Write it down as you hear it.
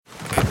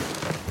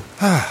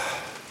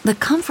The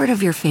comfort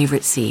of your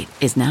favorite seat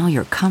is now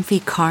your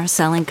comfy car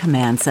selling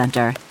command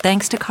center,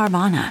 thanks to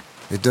Carvana.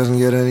 It doesn't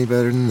get any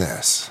better than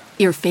this.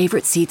 Your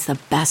favorite seat's the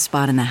best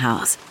spot in the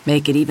house.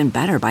 Make it even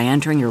better by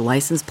entering your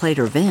license plate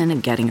or VIN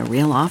and getting a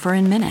real offer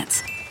in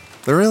minutes.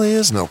 There really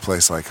is no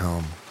place like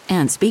home.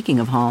 And speaking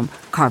of home,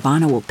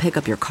 Carvana will pick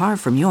up your car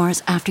from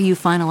yours after you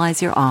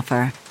finalize your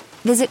offer.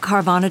 Visit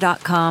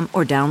Carvana.com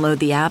or download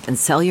the app and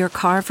sell your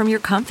car from your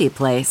comfy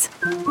place.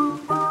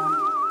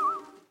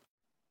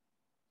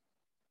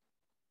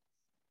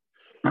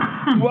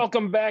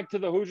 Welcome back to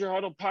the Hoosier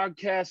Huddle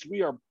podcast.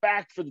 We are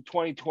back for the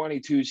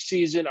 2022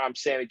 season. I'm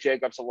Sammy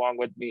Jacobs. Along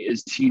with me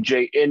is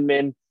TJ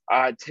Inman.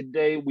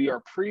 Today we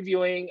are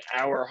previewing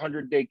our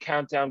 100-day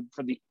countdown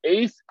for the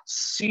 8th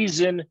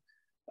season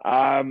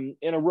in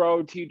a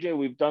row. TJ,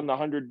 we've done the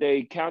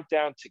 100-day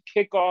countdown to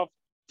kickoff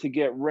to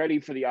get ready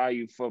for the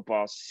IU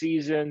football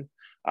season.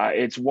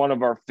 It's one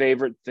of our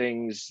favorite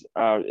things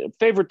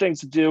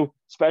to do,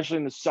 especially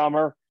in the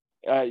summer.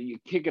 You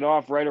kick it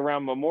off right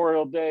around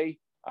Memorial Day.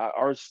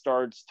 Ours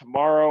starts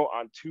tomorrow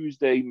on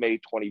Tuesday, May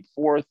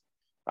 24th,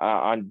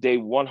 on day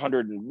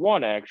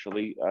 101,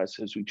 actually,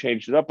 since we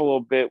changed it up a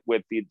little bit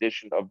with the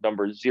addition of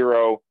number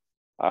 0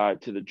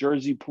 to the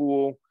jersey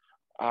pool.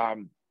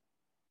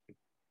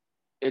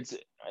 It's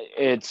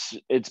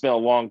been a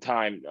long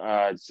time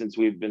since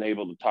we've been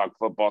able to talk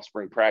football.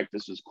 Spring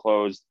practice was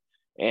closed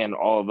and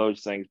all of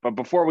those things. But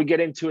before we get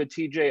into it,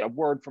 TJ, a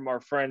word from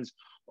our friends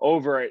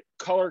over at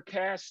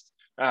Colorcast.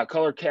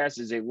 Colorcast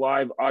is a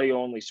live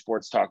audio-only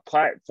sports talk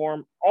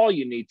platform. All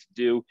you need to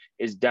do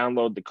is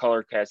download the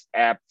Colorcast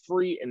app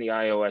free in the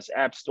iOS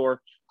App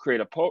Store,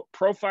 create a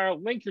profile,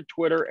 link your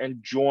Twitter,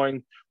 and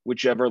join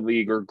whichever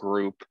league or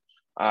group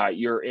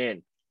you're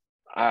in.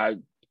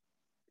 And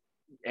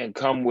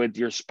come with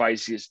your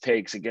spiciest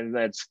takes. Again,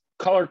 that's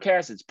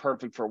Colorcast. It's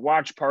perfect for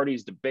watch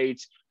parties,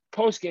 debates,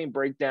 post-game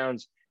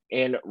breakdowns,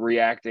 and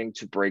reacting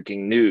to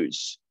breaking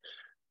news.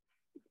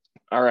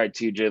 All right,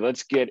 TJ,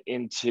 let's get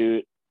into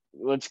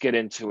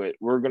it.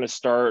 We're going to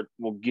start.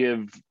 We'll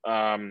give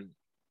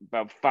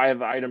about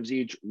 5 items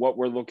each, what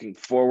we're looking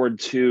forward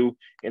to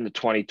in the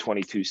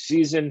 2022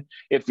 season.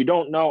 If you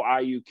don't know,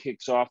 IU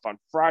kicks off on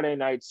Friday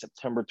night,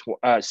 September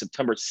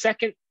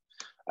 2nd,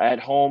 at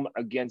home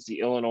against the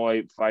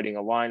Illinois Fighting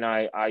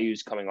Illini.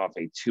 IU's coming off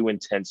a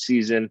 2-10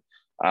 season,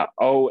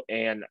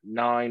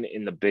 0-9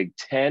 in the Big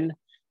Ten.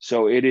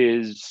 So it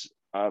is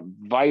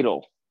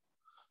vital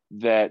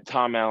that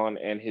Tom Allen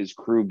and his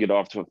crew get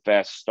off to a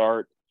fast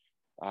start.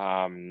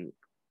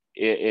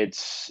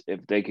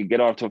 If they could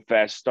get off to a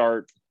fast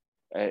start,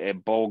 a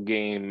bowl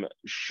game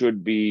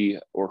should be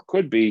or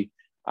could be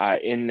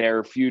in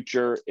their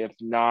future. If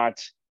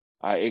not,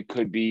 it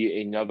could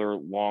be another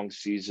long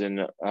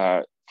season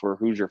for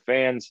Hoosier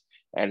fans,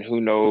 and who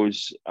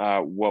knows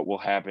what will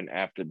happen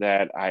after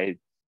that. I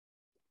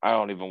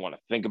don't even want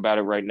to think about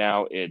it right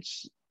now.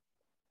 It's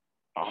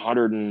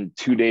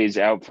 102 days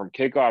out from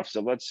kickoff, so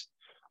let's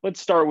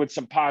start with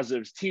some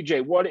positives.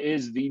 TJ, what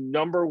is the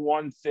number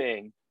one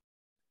thing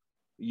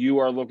you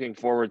are looking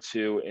forward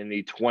to in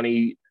the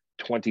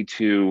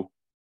 2022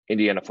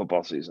 Indiana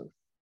football season?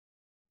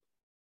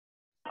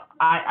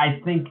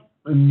 I think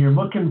when you're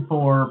looking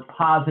for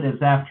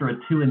positives after a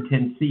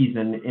 2-10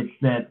 season, it's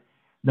that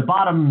the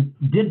bottom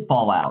did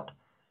fall out.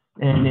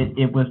 And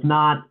it was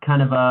not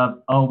kind of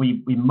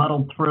we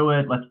muddled through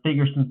it, let's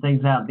figure some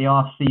things out in the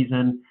off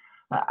season.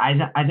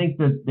 I think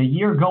that the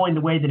year going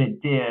the way that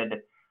it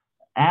did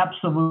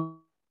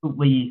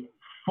absolutely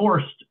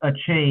forced a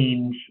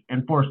change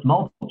and forced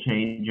multiple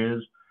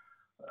changes,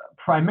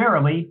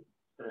 primarily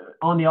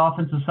on the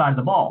offensive side of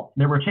the ball.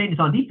 There were changes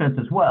on defense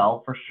as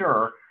well, for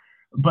sure,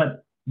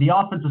 but the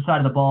offensive side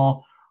of the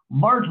ball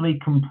largely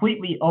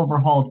completely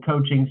overhauled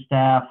coaching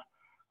staff.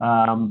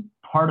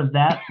 Part of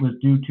that was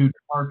due to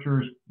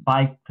departures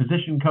by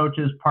position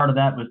coaches. Part of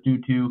that was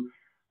due to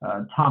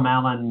Tom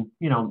Allen,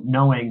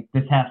 knowing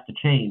this has to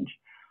change.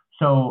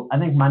 So I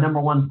think my number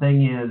one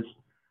thing is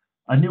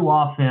a new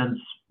offense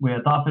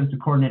with offensive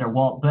coordinator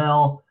Walt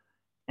Bell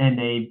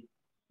and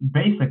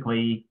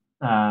basically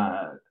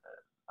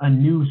a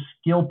new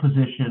skill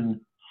position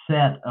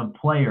set of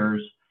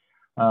players.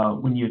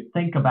 When you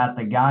think about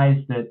the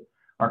guys that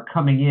are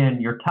coming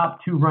in, your top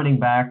 2 running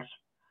backs,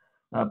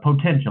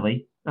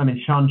 potentially. I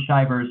mean, Sean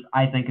Shivers,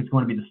 I think, is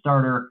going to be the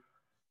starter.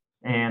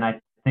 And I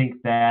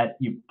think that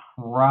you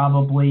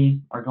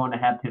probably are going to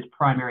have his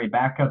primary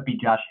backup be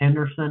Josh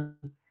Henderson.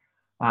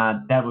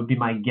 That would be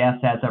my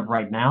guess as of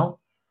right now.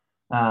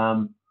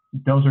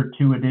 Those are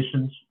 2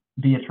 additions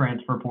via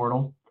transfer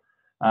portal.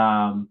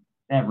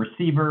 At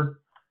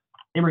receiver,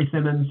 Emory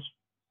Simmons,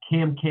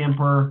 Cam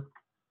Camper,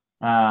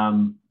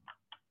 trying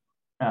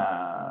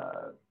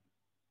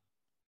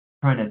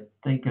to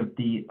think of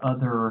the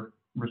other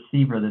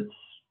receiver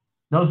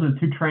those are the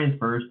 2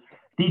 transfers.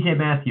 DJ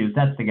Matthews,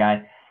 that's the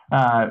guy,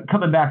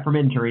 coming back from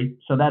injury.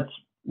 So that's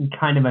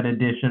kind of an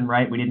addition,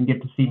 right? We didn't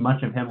get to see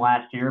much of him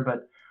last year,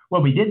 but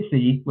what we did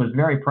see was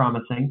very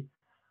promising.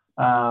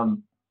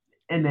 And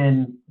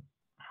then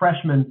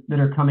freshmen that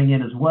are coming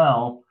in as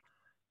well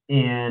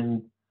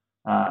in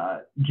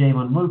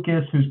Jalen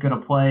Lucas, who's going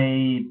to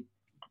play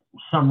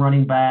some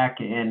running back,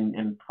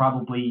 and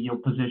probably you'll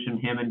position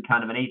him in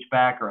kind of an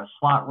H-back or a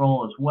slot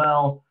role as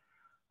well.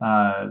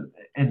 And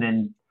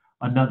then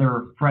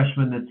another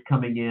freshman that's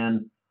coming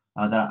in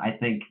that I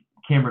think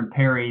Cameron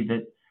Perry,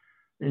 that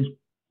is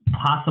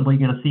possibly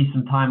going to see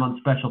some time on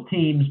special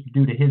teams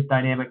due to his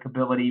dynamic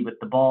ability with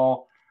the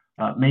ball,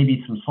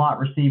 maybe some slot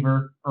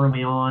receiver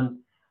early on.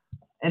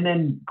 And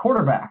then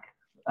quarterback,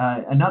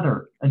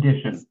 another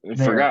addition. You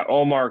forgot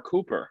Omar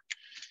Cooper.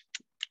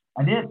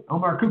 I did.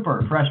 Omar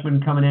Cooper,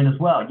 freshman coming in as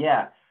well.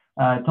 Yeah.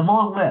 It's a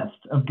long list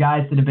of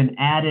guys that have been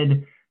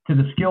added to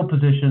the skill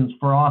positions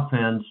for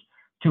offense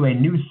to a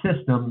new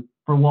system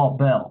for Walt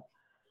Bell.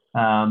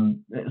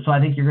 So I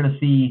think you're going to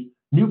see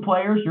new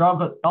players. You're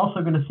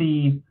also going to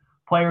see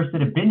players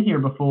that have been here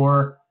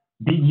before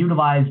being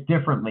utilized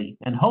differently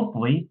and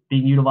hopefully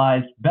being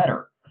utilized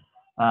better.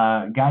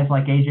 Guys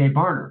like A.J.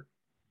 Barner,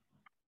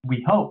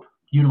 we hope,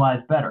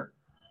 utilized better.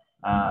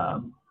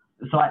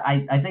 So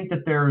I think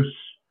that there's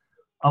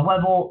a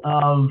level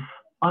of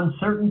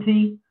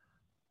uncertainty,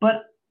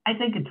 but I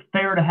think it's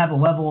fair to have a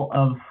level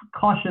of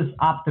cautious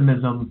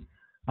optimism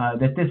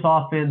that this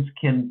offense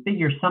can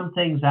figure some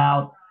things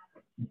out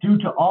due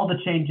to all the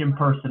change in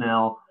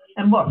personnel.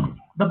 And look,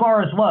 the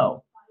bar is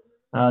low.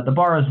 The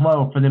bar is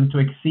low for them to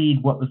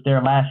exceed what was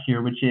there last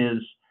year, which is,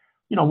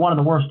 one of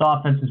the worst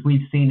offenses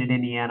we've seen in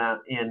Indiana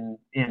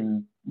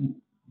in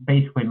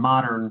basically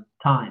modern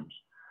times.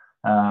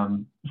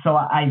 So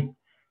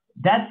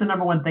that's the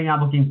number one thing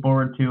I'm looking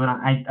forward to. And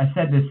I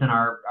said this in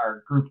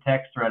our group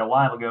text thread a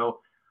while ago,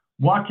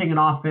 watching an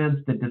offense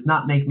that does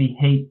not make me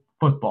hate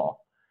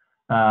football.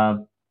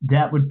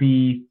 That would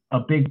be a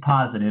big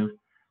positive.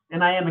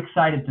 And I am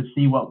excited to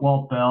see what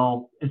Walt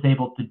Bell is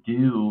able to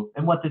do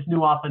and what this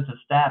new offensive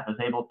staff is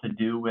able to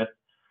do with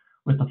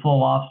the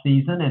full off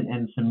season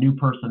and some new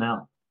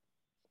personnel.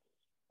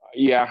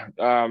 Yeah.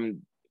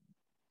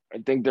 I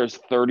think there's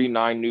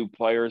 39 new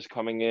players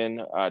coming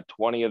in.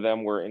 20 of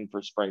them were in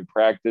for spring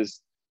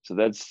practice. So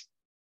that's,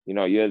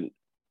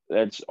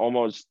 that's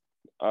almost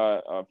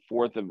a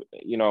fourth of,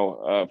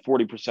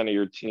 40% of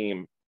your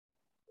team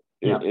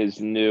is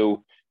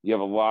new. You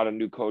have a lot of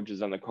new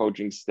coaches on the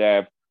coaching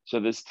staff. So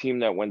this team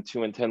that went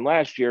 2-10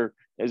 last year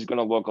is going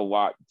to look a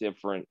lot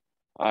different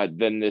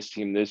than this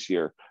team this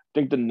year. I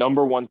think the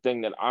number one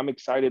thing that I'm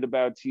excited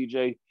about,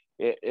 TJ,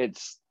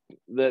 it's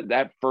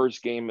that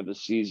first game of the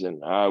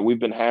season. We've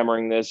been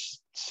hammering this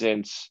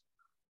since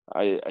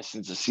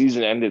the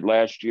season ended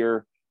last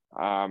year.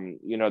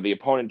 The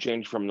opponent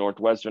changed from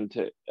Northwestern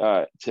to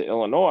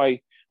Illinois,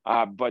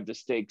 but the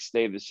stakes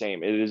stay the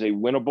same. It is a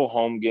winnable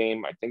home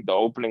game. I think the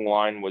opening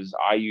line was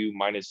IU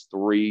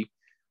 -3.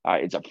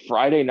 It's a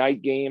Friday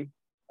night game.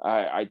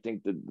 I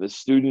think that the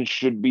students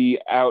should be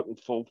out in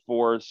full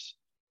force.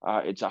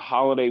 It's a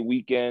holiday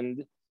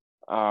weekend.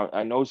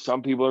 I know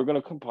some people are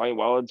going to complain,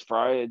 well, it's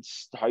Friday,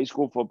 it's high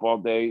school football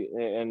day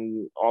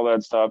and all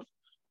that stuff.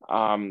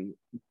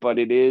 But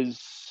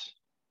it's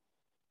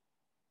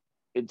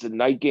a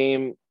night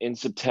game in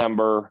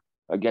September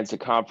against a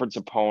conference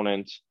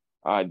opponent.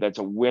 That's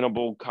a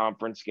winnable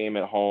conference game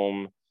at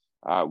home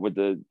with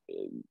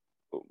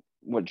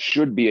what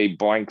should be a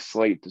blank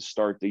slate to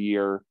start the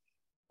year.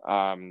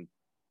 I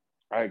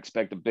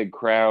expect a big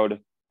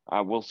crowd.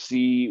 We'll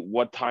see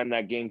what time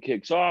that game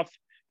kicks off.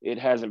 It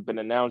hasn't been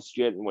announced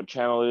yet and what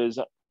channel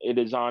it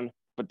is on,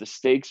 but the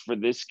stakes for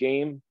this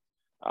game,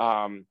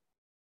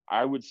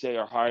 I would say,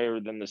 are higher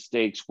than the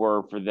stakes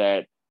were for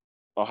that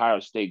Ohio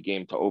State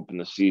game to open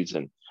the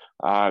season.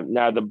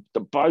 Now the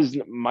buzz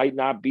might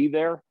not be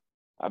there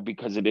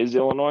because it is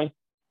Illinois,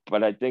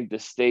 but I think the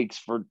stakes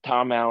for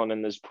Tom Allen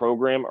and this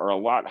program are a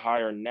lot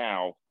higher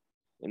now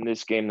in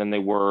this game than they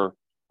were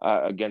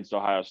against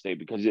Ohio State.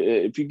 Because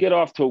if you get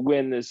off to a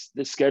win, this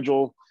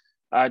schedule,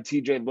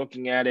 TJ,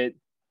 looking at it,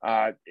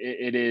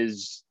 it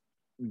is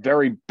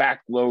very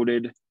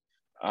backloaded,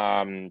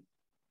 and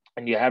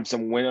you have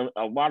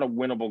a lot of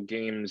winnable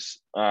games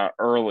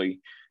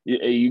early.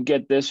 You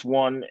get this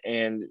one,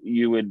 and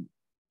you would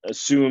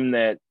assume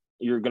that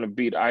you're going to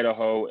beat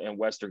Idaho and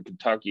Western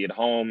Kentucky at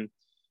home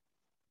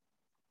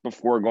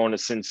before going to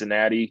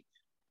Cincinnati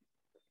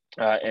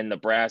and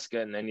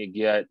Nebraska, and then you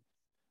get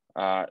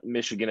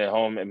Michigan at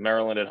home and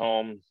Maryland at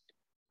home.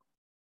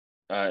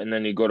 And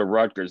then you go to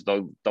Rutgers.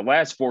 The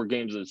last 4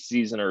 games of the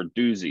season are a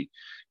doozy.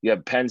 You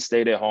have Penn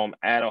State at home,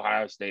 at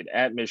Ohio State,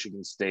 at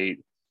Michigan State,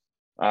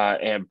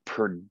 and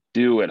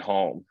Purdue at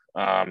home.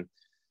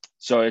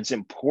 So it's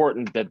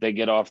important that they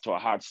get off to a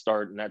hot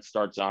start, and that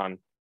starts on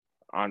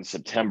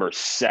September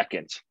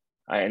 2nd.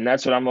 And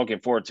that's what I'm looking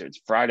forward to. It's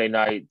Friday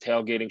night.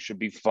 Tailgating should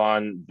be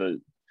fun.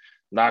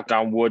 Knock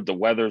on wood, the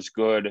weather's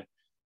good,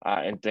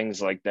 and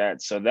things like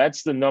that. So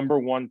that's the number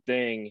one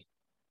thing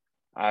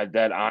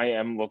that I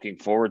am looking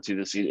forward to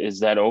this is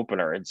that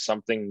opener. It's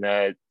something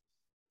that,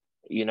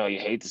 you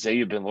hate to say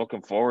you've been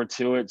looking forward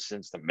to it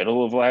since the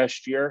middle of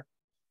last year.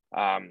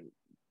 But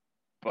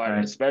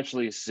right.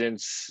 Especially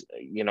since,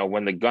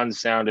 when the gun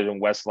sounded in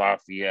West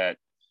Lafayette,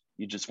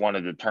 you just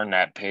wanted to turn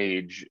that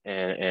page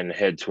and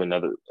head to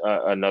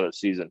another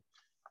season.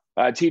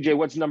 TJ,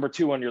 what's number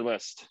 2 on your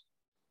list?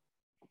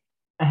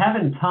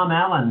 Having Tom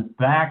Allen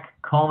back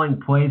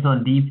calling plays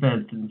on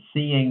defense and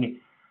seeing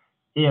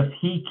if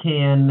he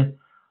can,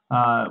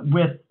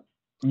 with,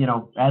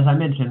 as I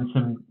mentioned,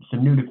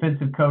 some new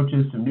defensive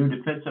coaches, some new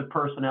defensive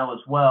personnel as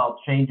well.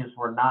 Changes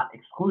were not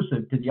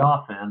exclusive to the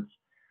offense.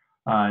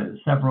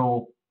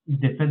 Several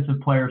defensive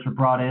players are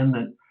brought in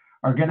that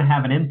are going to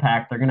have an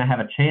impact. They're going to have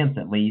a chance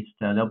at least.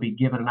 They'll be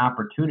given an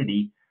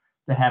opportunity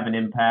to have an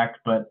impact.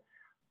 But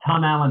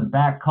Tom Allen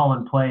back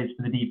calling plays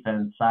for the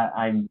defense,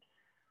 I'm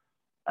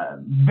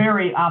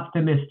very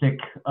optimistic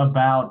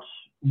about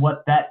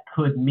what that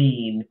could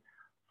mean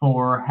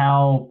for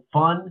how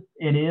fun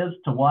it is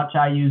to watch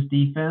IU's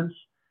defense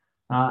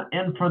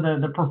and for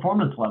the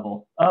performance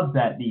level of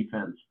that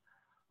defense.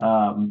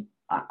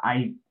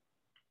 I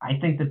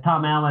think that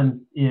Tom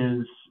Allen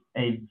is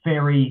a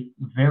very,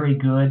 very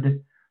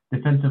good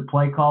defensive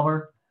play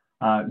caller,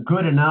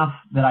 good enough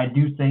that I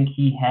do think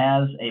he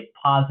has a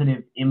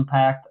positive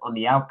impact on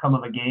the outcome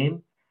of a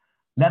game.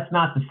 That's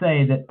not to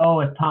say that,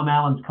 if Tom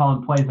Allen's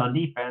calling plays on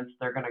defense,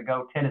 they're going to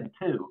go 10-2.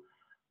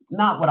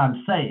 Not what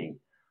I'm saying.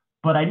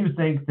 But I do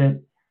think that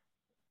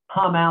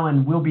Tom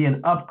Allen will be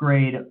an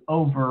upgrade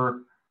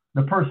over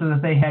the person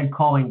that they had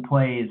calling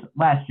plays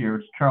last year,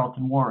 it's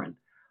Charlton Warren.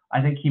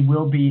 I think he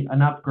will be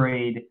an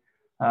upgrade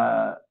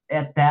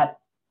at that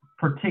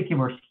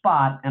particular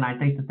spot, and I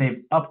think that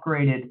they've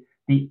upgraded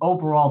the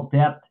overall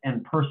depth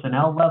and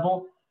personnel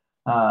level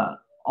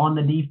on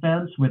the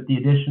defense with the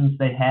additions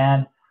they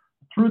had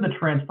through the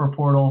transfer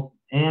portal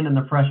and in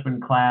the freshman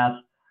class,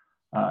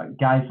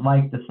 guys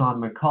like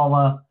Dasan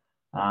McCullough,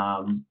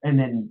 and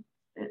then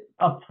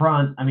up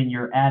front,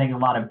 you're adding a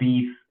lot of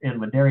beef in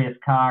Ladarius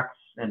Cox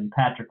and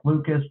Patrick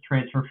Lucas,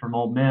 transfer from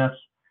Ole Miss.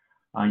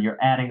 You're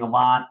adding a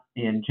lot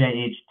in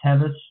J.H.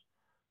 Tevis,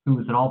 who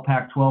was an all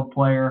Pac-12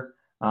 player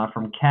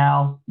from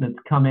Cal that's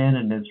come in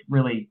and has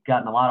really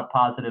gotten a lot of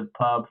positive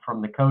pub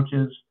from the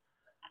coaches.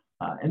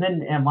 And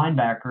then at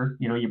linebacker,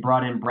 you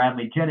brought in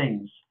Bradley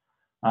Jennings.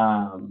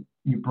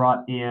 You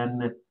brought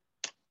in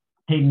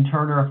Hayden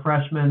Turner, a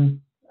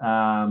freshman.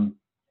 And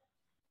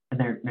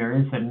there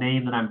is a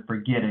name that I'm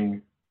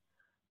forgetting.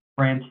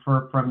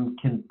 Transfer from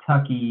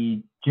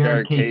Kentucky,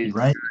 Jared Casey,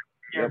 right?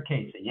 Jared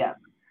Casey, yeah.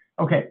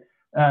 Okay.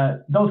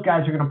 Those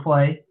guys are going to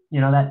play.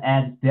 That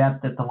adds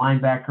depth at the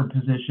linebacker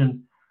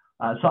position.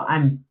 So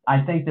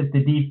I think that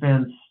the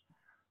defense,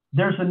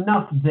 there's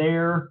enough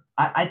there.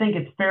 I think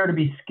it's fair to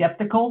be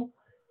skeptical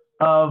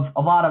of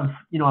a lot of,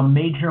 a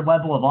major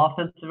level of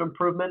offensive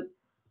improvement.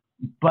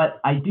 But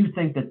I do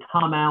think that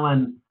Tom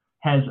Allen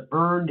has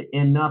earned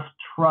enough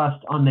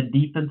trust on the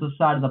defensive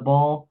side of the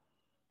ball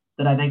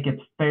that I think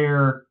it's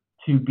fair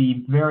to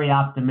be very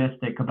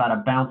optimistic about a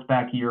bounce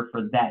back year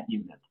for that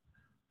unit.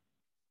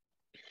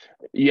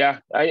 Yeah,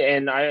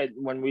 when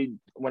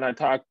I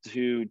talked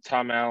to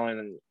Tom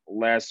Allen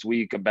last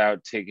week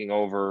about taking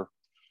over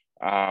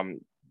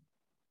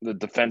the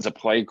defensive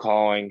play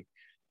calling,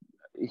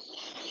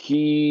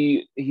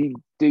 he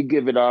did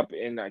give it up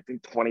in, I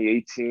think,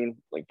 2018,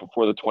 like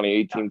before the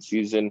 2018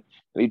 season.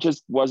 And he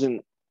just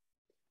wasn't.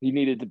 He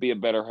needed to be a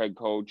better head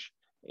coach,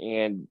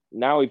 and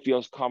now he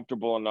feels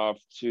comfortable enough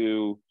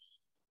to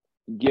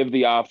give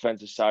the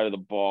offensive side of the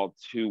ball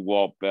to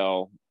Walt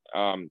Bell,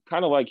 kind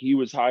of like he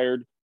was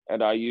hired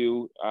at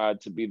IU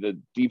to be the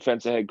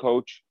defensive head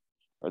coach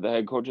or the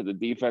head coach of the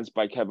defense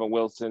by Kevin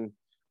Wilson.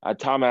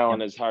 Tom Allen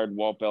has hired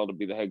Walt Bell to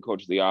be the head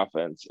coach of the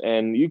offense.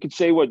 And you could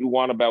say what you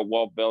want about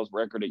Walt Bell's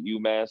record at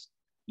UMass.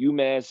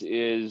 UMass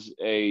is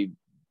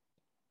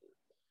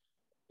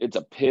it's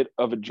a pit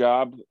of a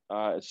job,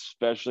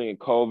 especially in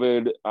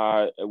COVID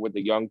with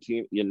the young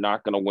team. You're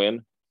not going to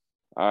win,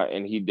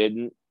 and he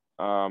didn't.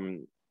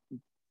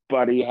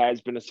 But he has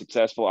been a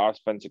successful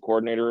offensive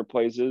coordinator at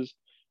places,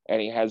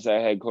 and he has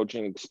that head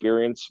coaching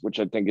experience, which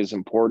I think is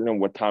important and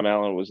what Tom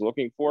Allen was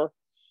looking for.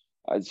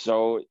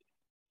 So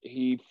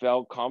he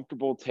felt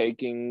comfortable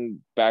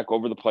taking back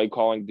over the play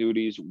calling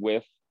duties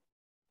with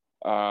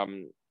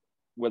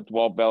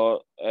Walt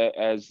Bell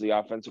as the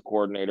offensive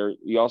coordinator.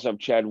 You also have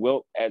Chad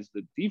Wilt as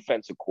the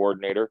defensive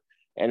coordinator,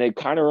 and it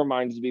kind of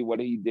reminds me what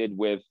he did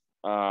with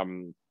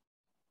Kane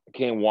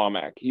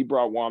Womack. He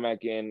brought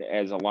Womack in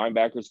as a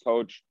linebackers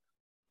coach,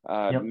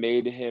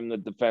 made him the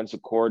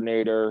defensive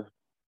coordinator,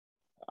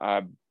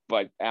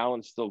 but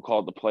Allen still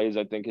called the plays,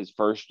 I think, his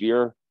first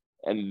year.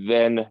 And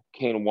then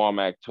Kane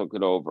Womack took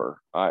it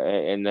over.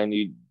 And then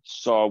you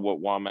saw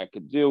what Womack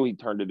could do. He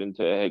turned it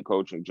into a head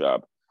coaching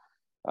job.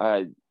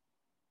 I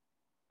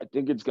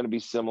think it's going to be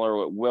similar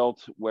with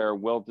Wilt, where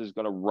Wilt is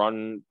going to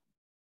run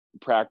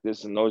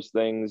practice and those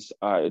things.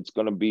 It's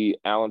going to be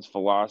Allen's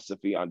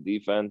philosophy on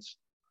defense,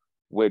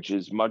 which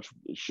is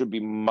should be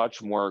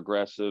much more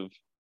aggressive.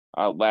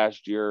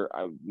 Last year,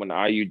 when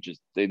IU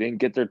they didn't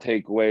get their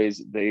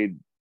takeaways, they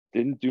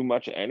didn't do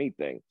much of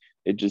anything.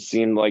 It just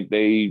seemed like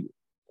they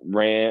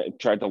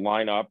tried to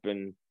line up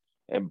and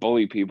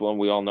bully people, and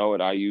we all know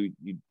at IU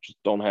you just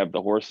don't have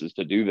the horses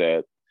to do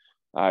that.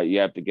 You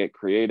have to get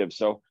creative.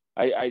 So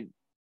I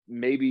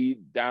maybe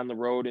down the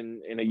road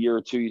in a year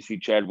or two, you see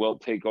Chad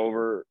Wilt take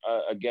over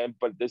again.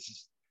 But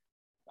this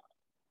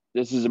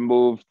is a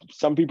move.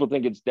 Some people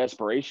think it's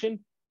desperation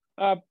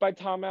by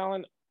Tom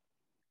Allen.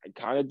 I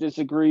kind of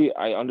disagree.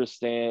 I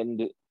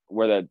understand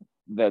where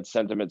that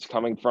sentiment's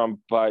coming from,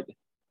 but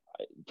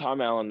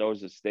Tom Allen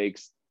knows the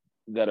stakes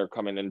that are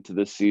coming into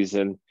this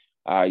season.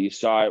 You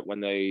saw it when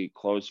they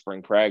closed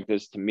spring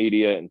practice to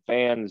media and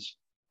fans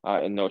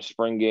in no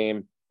spring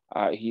game.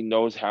 He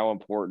knows how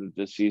important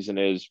this season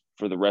is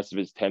for the rest of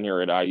his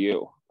tenure at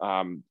IU,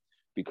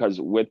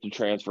 because with the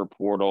transfer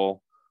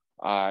portal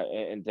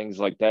and things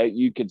like that,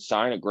 you could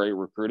sign a great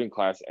recruiting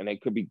class and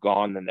it could be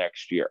gone the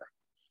next year.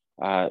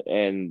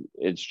 And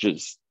it's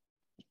just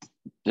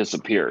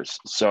disappears.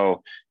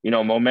 So,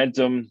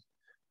 momentum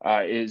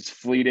is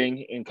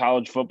fleeting in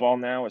college football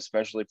now,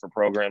 especially for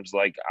programs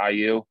like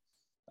IU,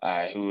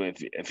 who,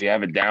 if you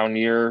have a down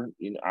year,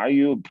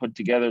 IU put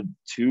together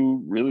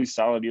 2 really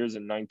solid years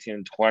in 19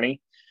 and 20,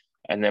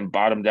 and then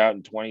bottomed out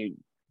in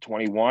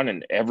 2021,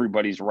 and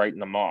everybody's writing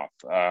them off.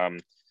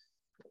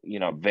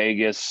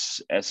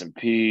 Vegas,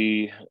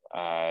 S&P,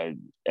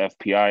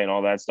 FPI, and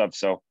all that stuff.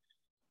 So,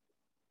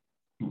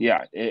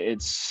 yeah,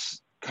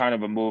 it's kind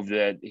of a move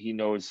that he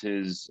knows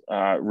his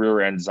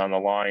rear end's on the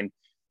line.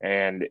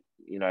 And,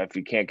 if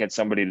you can't get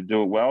somebody to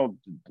do it well,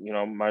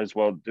 might as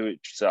well do it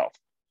yourself.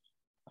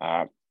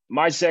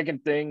 My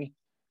second thing,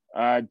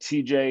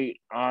 TJ,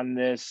 on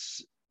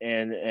this,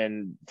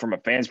 and from a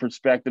fan's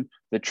perspective,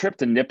 the trip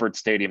to Nippert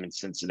Stadium in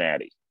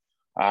Cincinnati.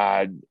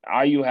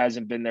 IU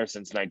hasn't been there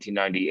since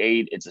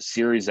 1998. It's a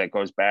series that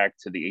goes back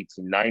to the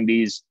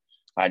 1890s.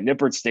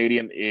 Nippert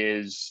Stadium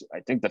is,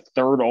 I think, the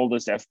 3rd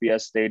oldest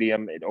FBS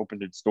stadium. It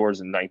opened its doors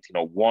in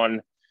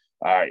 1901.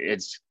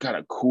 It's got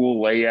a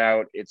cool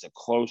layout. It's a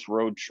close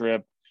road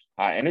trip,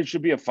 and it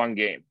should be a fun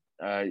game.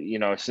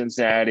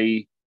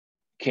 Cincinnati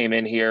came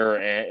in here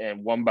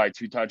and won by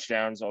 2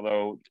 touchdowns,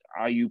 although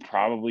IU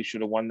probably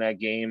should have won that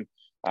game,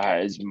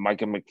 as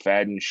Micah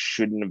McFadden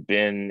shouldn't have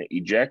been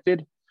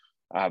ejected.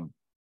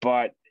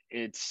 But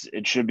it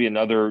should be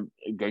another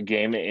good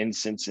game in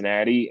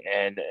Cincinnati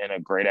and a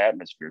great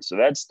atmosphere. So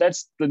that's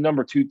the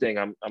number 2 thing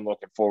I'm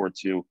looking forward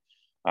to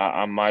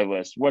on my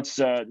list. What's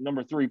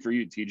number 3 for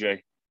you,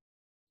 TJ?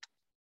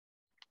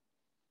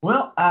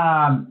 Well,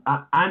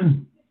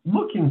 I'm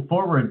looking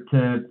forward to,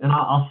 and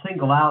I'll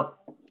single out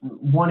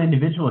one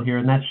individual here,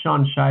 and that's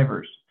Shaun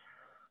Shivers.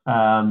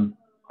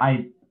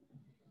 I've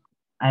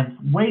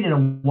waited a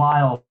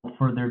while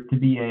for there to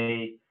be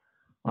a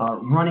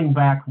running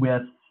back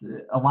with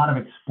a lot of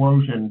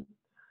explosion,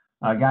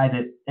 a guy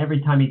that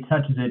every time he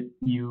touches it,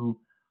 you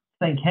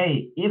think,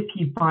 hey, if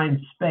he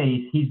finds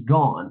space, he's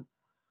gone.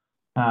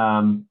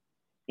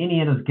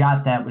 Indiana's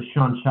got that with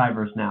Shaun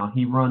Shivers now.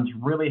 He runs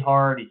really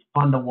hard. He's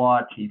fun to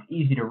watch. He's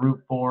easy to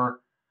root for.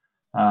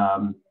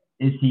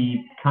 Is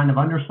he kind of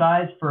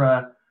undersized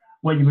for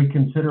what you would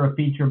consider a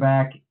feature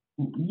back?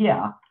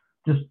 Yeah,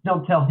 just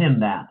don't tell him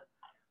that.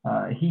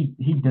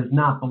 He does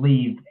not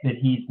believe that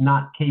he's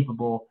not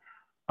capable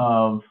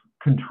of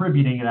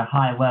contributing at a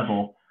high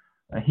level.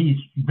 He's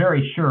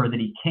very sure that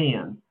he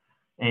can,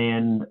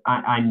 and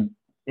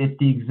it's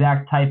the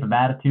exact type of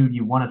attitude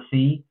you want to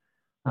see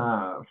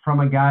from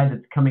a guy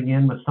that's coming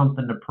in with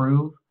something to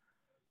prove.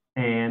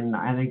 And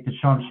I think that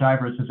Shaun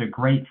Shivers is a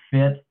great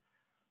fit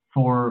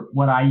for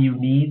what IU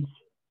needs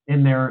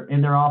in their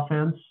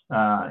offense,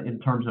 in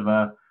terms of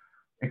a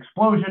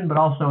explosion, but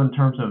also in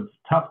terms of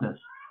toughness.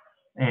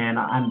 And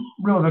I'm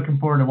really looking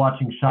forward to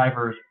watching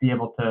Shivers be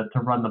able to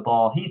run the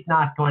ball. He's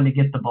not going to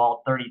get the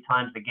ball 30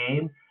 times a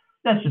game.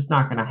 That's just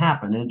not going to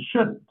happen, and it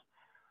shouldn't.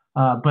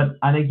 But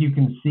I think you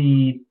can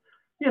see,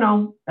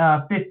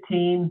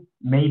 15,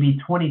 maybe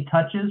 20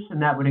 touches,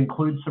 and that would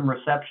include some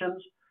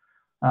receptions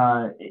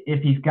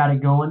if he's got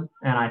it going.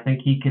 And I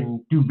think he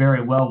can do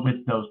very well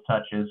with those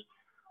touches.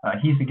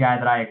 He's a guy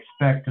that I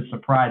expect to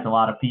surprise a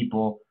lot of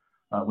people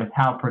with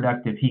how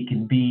productive he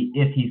can be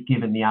if he's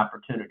given the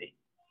opportunity.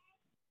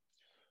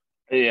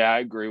 Yeah, I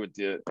agree with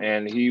you.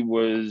 And he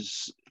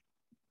was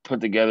put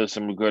together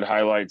some good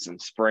highlights in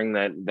spring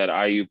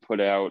that IU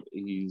put out.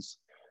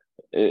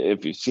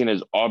 If you've seen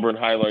his Auburn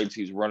highlights,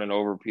 he's running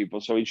over people.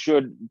 So he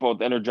should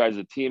both energize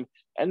the team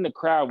and the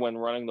crowd when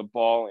running the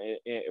ball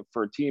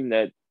for a team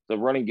that the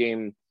running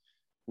game,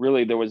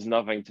 really, there was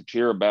nothing to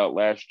cheer about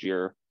last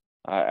year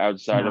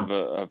outside of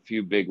a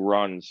few big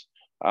runs.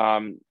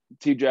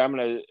 TJ, I'm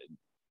going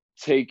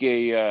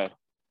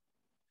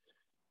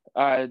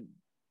to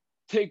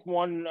take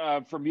one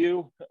from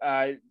you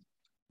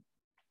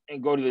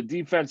and go to the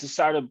defensive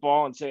side of the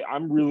ball and say,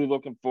 I'm really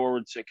looking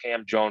forward to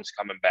Cam Jones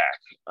coming back.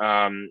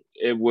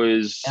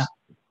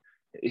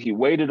 He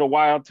waited a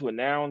while to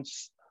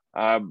announce,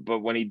 but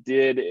when he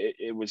did,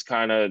 it was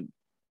kind of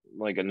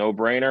like a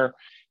no-brainer.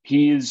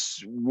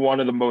 He's one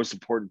of the most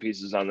important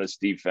pieces on this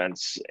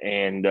defense.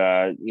 And,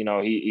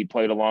 he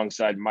played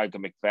alongside Micah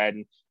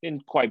McFadden.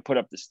 Didn't quite put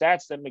up the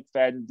stats that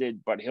McFadden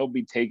did, but he'll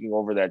be taking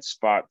over that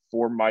spot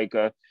for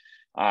Micah.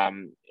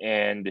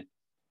 And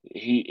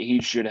he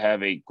should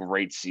have a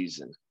great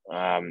season.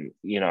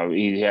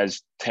 He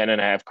has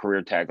 10.5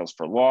 career tackles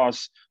for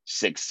loss,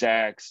 6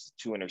 sacks,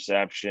 2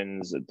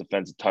 interceptions, a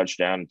defensive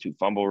touchdown, 2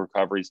 fumble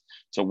recoveries.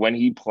 So when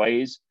he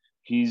plays,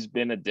 he's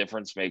been a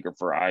difference maker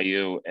for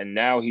IU, and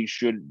now he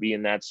should be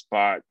in that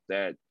spot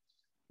that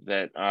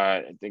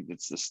I think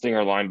it's the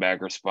stinger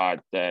linebacker spot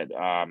that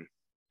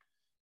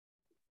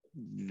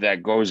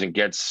goes and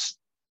gets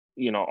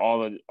all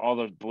the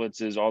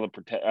blitzes, all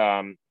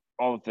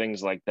the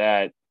things like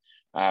that.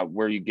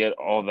 Where you get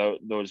all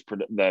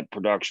that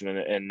production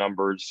and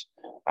numbers.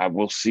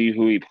 We'll see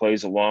who he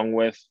plays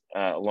alongside.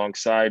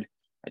 I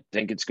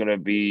think it's going to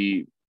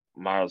be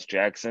Miles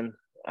Jackson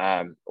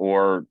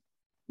or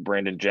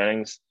Brandon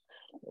Jennings,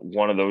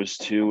 one of those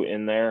two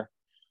in there.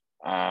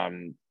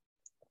 It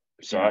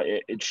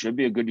should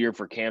be a good year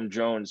for Cam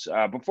Jones.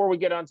 Before we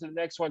get on to the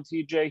next one,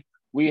 TJ,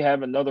 we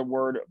have another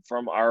word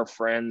from our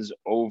friends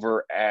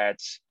over at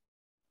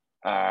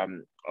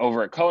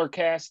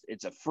Colorcast.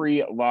 It's a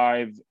free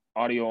live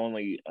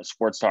audio-only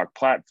sports talk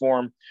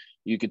platform.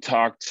 You could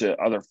talk to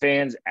other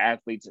fans,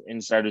 athletes, and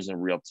insiders in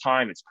real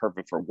time. It's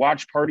perfect for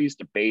watch parties,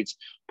 debates,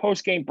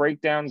 post-game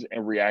breakdowns,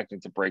 and reacting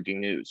to breaking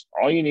news.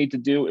 All you need to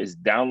do is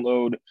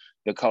download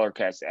the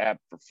Colorcast app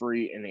for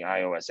free in the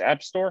iOS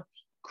App Store,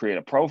 create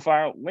a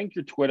profile, link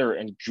your Twitter,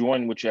 and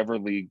join whichever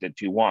league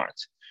that you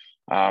want.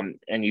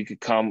 And you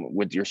could come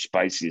with your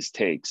spiciest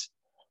takes.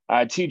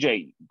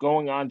 TJ,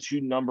 going on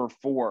to number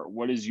 4,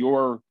 what is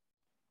your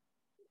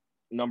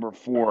number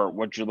 4,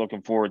 what you're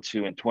looking forward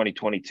to in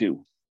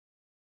 2022?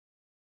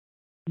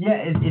 Yeah,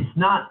 it's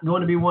not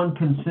going to be one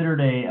considered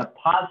a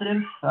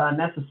positive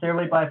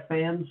necessarily by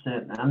fans,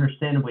 and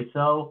understandably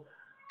so.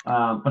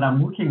 But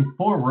I'm looking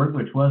forward,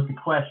 which was the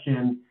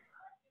question,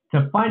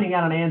 to finding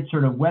out an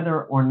answer to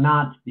whether or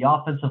not the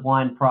offensive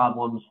line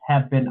problems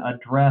have been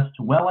addressed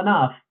well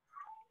enough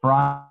for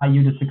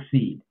IU to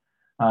succeed.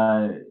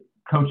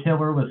 Coach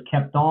Hiller was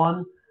kept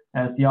on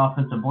as the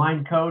offensive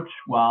line coach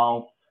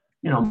while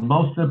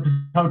most of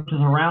the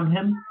coaches around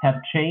him have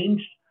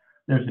changed.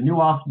 There's a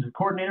new offensive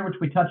coordinator, which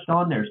we touched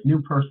on. There's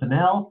new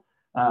personnel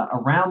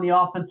around the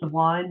offensive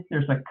line.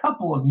 There's a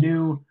couple of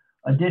new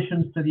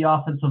additions to the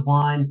offensive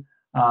line,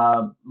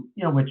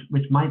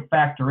 which might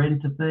factor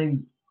into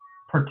things.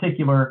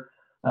 Particular,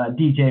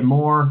 DJ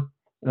Moore,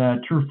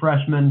 the true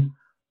freshman,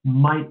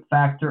 might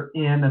factor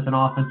in as an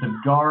offensive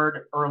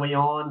guard early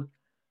on.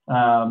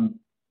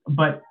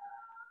 But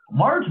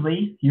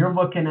largely, you're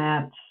looking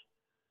at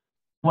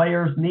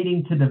players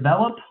needing to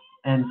develop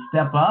and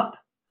step up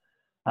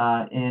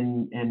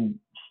and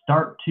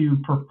start to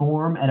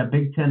perform at a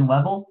Big Ten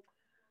level.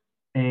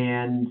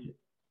 And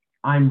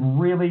I'm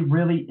really,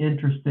 really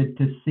interested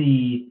to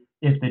see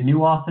if the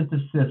new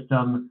offensive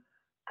system,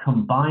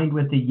 combined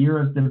with the year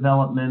of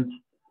development,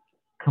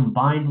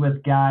 combined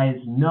with guys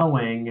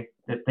knowing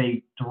that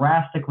they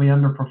drastically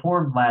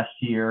underperformed last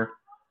year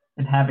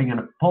and having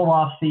a full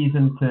off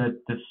season to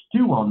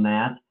stew on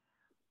that,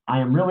 I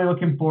am really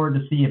looking forward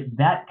to see if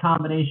that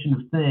combination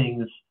of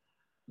things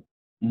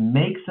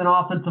makes an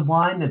offensive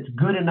line that's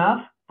good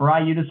enough for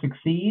IU to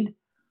succeed,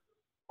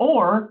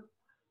 or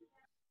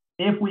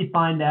if we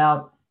find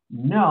out,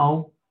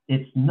 no,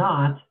 it's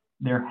not,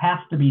 there has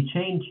to be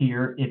change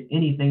here if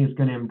anything is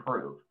going to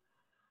improve.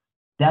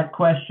 That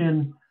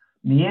question,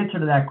 the answer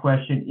to that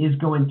question is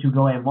going to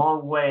go a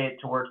long way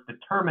towards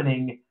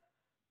determining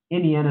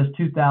Indiana's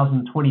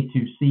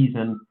 2022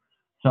 season.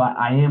 So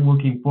I am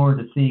looking forward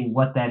to seeing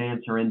what that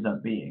answer ends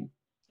up being.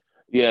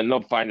 Yeah, and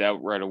they'll find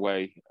out right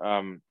away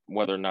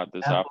whether or not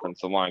this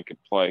offensive line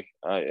could play.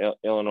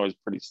 Illinois is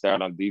pretty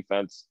stout on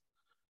defense,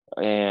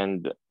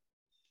 and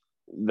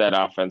that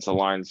offensive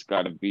line's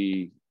got to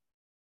be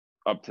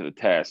up to the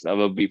task. Now,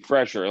 they'll be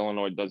fresher.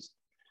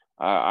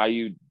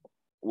 IU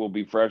will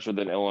be fresher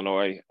than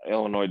Illinois.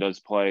 Illinois does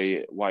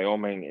play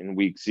Wyoming in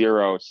week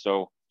 0,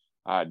 so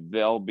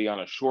they'll be on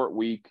a short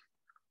week.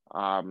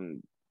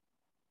 And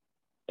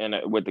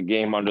with the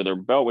game under their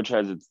belt, which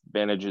has its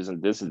advantages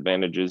and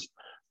disadvantages,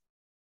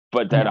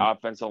 but that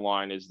offensive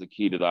line is the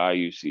key to the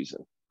IU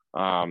season.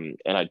 And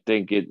I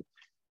think it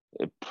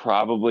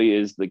probably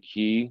is the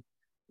key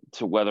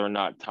to whether or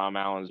not Tom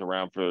Allen's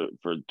around for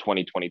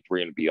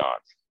 2023 and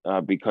beyond.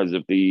 Because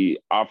if the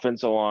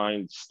offensive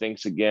line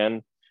stinks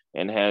again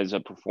and has a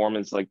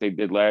performance like they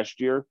did last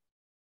year,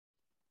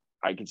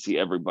 I can see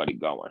everybody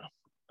going.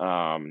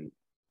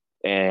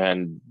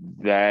 And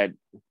that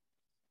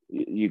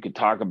you could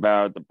talk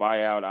about the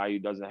buyout. IU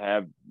doesn't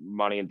have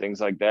money and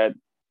things like that.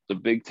 The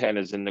Big Ten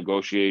is in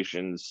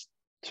negotiations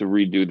to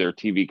redo their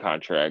TV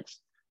contracts,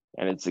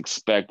 and it's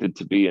expected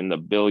to be in the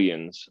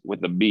billions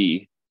with a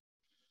B.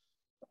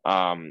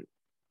 And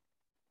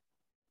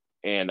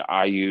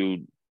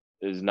IU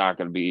is not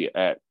going to be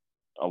at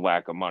a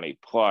lack of money.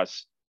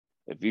 Plus,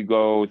 if you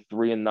go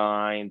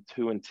 3-9,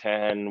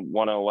 2-10,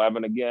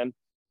 1-11 again,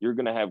 you're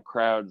going to have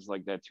crowds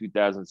like that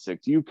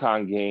 2006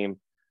 UConn game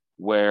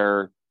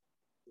where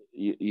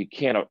you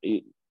can't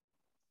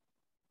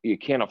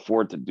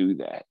afford to do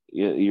that.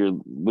 You're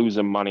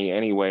losing money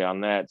anyway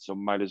on that, so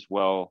might as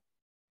well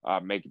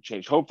make a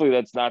change. Hopefully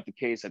that's not the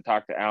case. I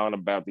talked to Alan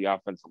about the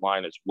offensive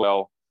line as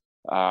well.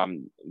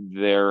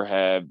 There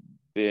have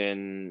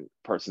been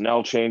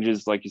personnel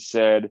changes, like you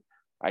said.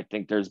 I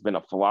think there's been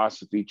a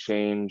philosophy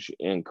change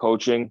in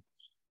coaching.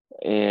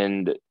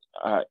 And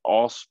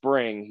all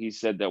spring, he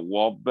said that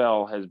Walt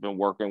Bell has been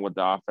working with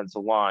the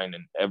offensive line,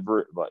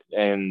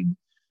 and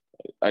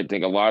I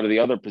think a lot of the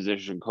other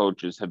position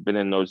coaches have been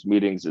in those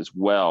meetings as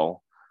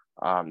well.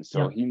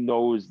 So he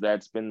knows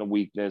that's been the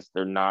weakness.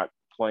 They're not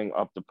playing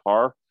up to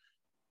par,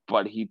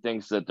 but he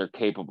thinks that they're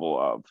capable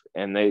of.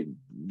 And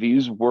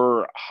these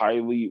were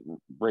highly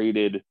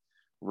rated,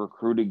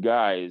 recruited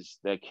guys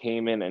that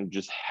came in and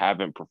just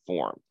haven't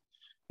performed.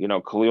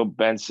 Khalil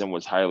Benson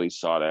was highly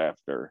sought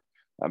after.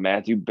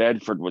 Matthew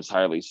Bedford was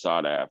highly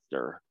sought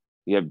after.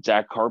 You have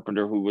Zach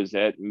Carpenter, who was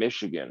at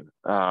Michigan.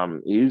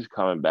 He's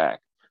coming back.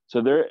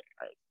 So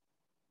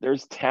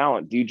there's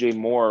talent. DJ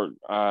Moore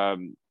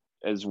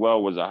as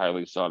well was a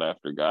highly sought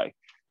after guy.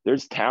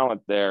 There's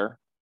talent there.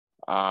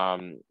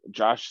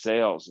 Josh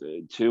Sales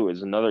too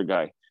is another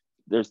guy.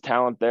 There's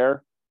talent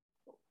there.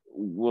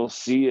 We'll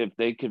see if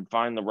they can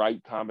find the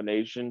right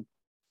combination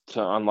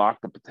to unlock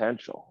the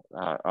potential.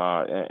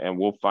 And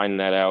we'll find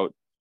that out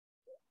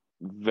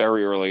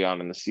very early on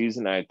in the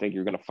season. I think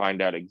you're going to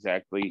find out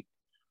exactly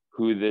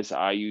who this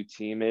IU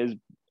team is.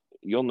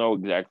 You'll know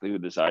exactly who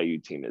this IU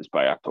team is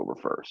by October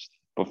 1st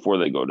before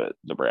they go to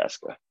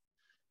Nebraska,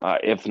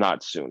 if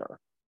not sooner.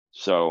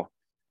 So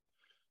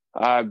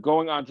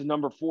going on to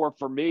number 4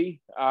 for me,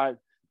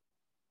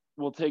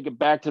 we'll take it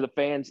back to the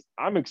fans.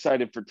 I'm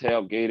excited for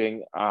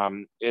tailgating.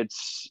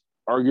 It's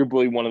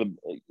arguably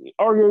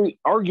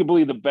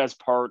arguably the best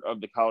part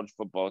of the college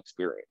football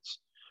experience.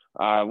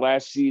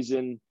 Last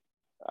season,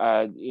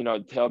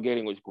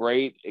 tailgating was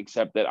great,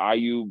 except that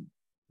IU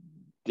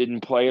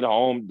didn't play at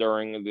home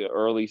during the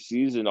early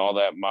season all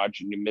that much,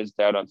 and you missed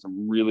out on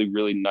some really,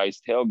 really nice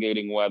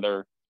tailgating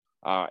weather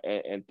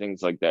and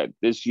things like that.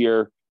 This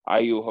year,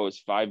 IU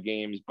hosts 5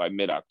 games by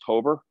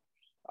mid-October,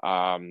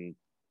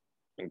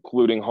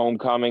 including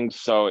homecoming.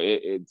 So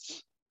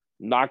it's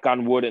knock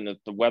on wood, and if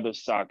the weather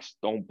sucks,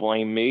 don't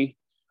blame me.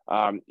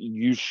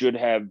 You should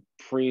have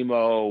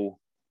primo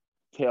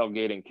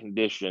tailgating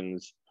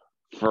conditions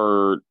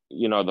for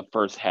the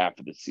first half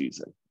of the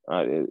season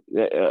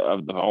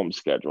of the home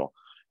schedule.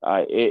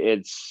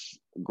 It's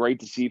great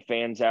to see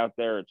fans out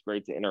there. It's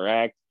great to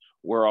interact.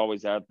 We're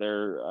always out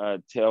there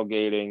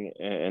tailgating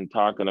and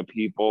talking to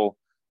people,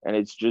 and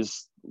it's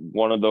just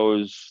one of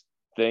those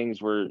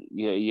things where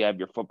you have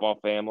your football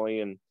family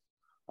and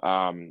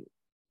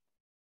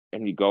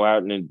you go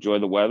out and enjoy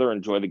the weather,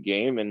 enjoy the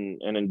game, and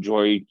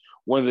enjoy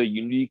one of the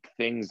unique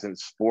things in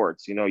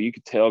sports. You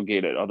could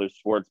tailgate at other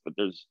sports, but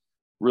there's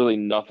really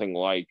nothing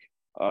like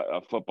a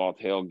football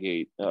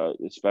tailgate,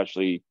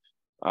 especially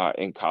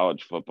in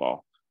college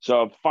football.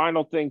 So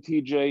final thing,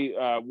 TJ,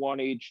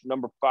 1H,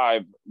 number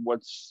 5,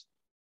 what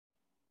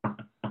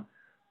are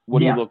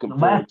you looking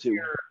forward to?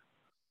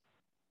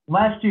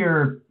 Last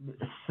year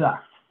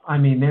sucked. I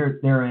mean,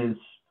 there is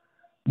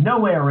no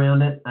way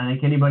around it. I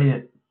think anybody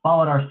that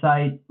followed our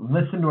site,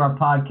 listened to our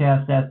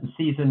podcast as the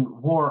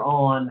season wore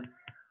on,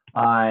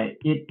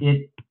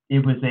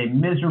 it was a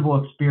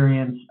miserable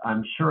experience.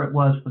 I'm sure it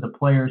was for the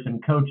players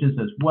and coaches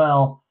as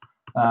well.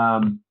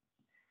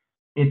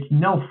 It's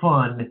no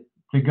fun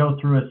to go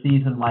through a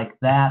season like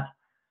that.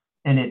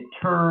 And it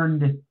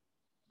turned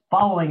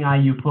following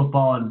IU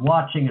football and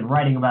watching and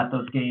writing about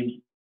those games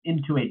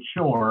into a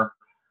chore,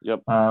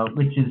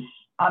 which is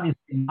obviously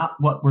not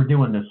what we're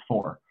doing this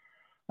for.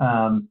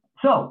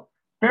 So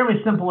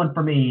fairly simple one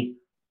for me.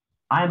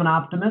 I am an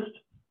optimist.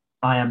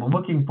 I am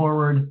looking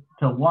forward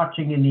to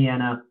watching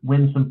Indiana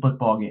win some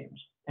football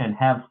games and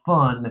have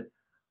fun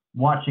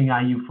watching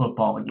IU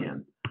football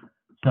again.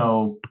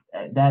 So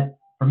that,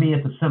 for me,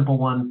 it's a simple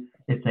one.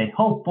 It's a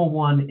hopeful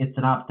one. It's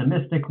an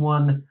optimistic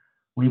one.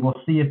 We will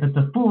see if it's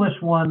a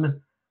foolish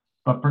one.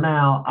 But for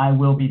now, I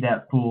will be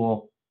that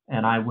fool,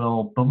 and I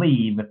will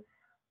believe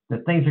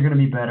that things are going to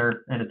be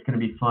better and it's going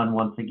to be fun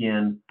once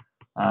again.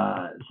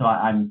 So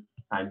I'm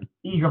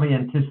eagerly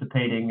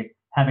anticipating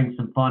having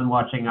some fun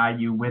watching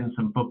IU win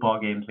some football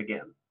games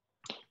again.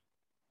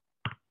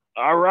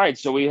 All right.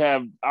 So we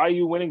have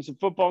IU winning some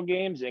football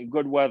games and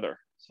good weather.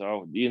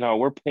 So,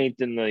 we're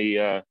painting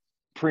the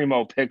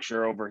primo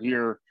picture over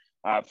here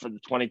for the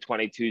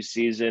 2022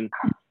 season.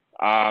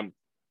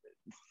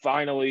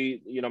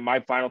 Finally,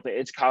 my final thing,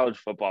 it's college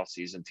football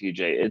season, TJ.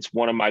 It's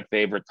one of my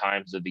favorite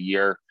times of the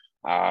year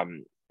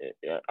on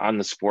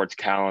the sports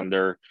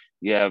calendar.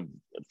 You have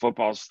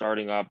football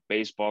starting up,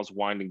 baseball's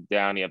winding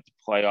down, you have the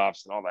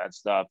playoffs and all that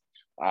stuff.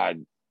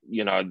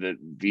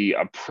 The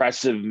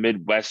oppressive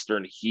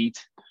Midwestern heat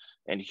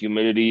and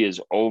humidity is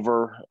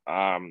over.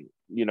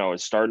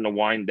 It's starting to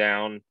wind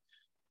down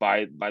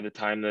by the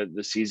time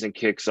the season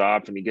kicks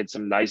off, and you get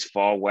some nice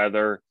fall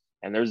weather,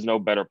 and there's no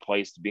better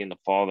place to be in the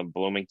fall than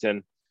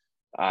Bloomington.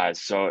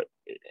 So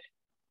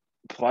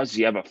plus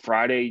you have a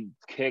Friday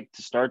kick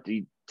to start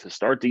the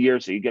year,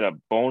 so you get a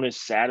bonus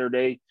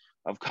Saturday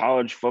of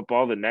college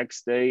football the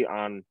next day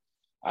on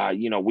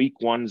Week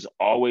one's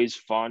always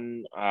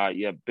fun.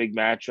 You have big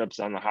matchups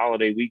on the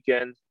holiday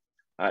weekend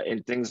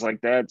and things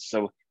like that.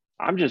 So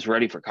I'm just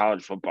ready for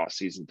college football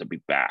season to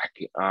be back.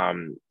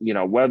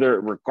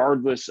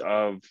 Regardless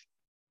of,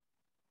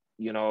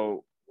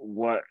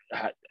 what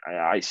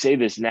I say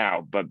this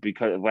now, but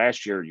because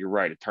last year, you're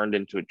right, it turned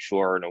into a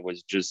chore and it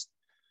was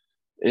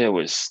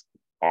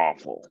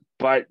awful.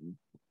 But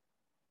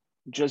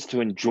just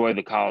to enjoy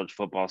the college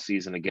football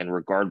season again,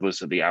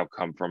 regardless of the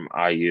outcome from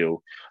IU.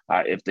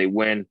 If they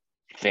win,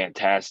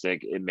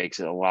 fantastic. It makes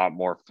it a lot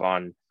more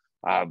fun.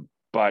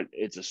 But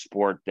it's a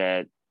sport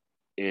that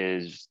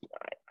is,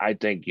 I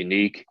think,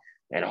 unique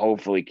and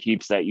hopefully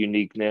keeps that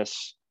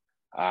uniqueness.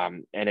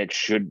 And it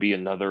should be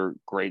another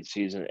great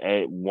season.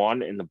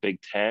 One, in the Big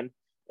Ten,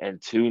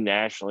 and two,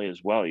 nationally as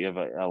well. You have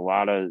a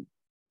lot of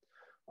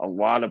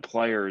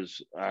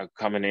players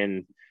coming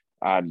in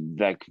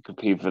that could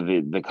compete for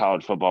the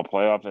college football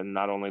playoff, and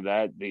not only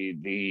that, the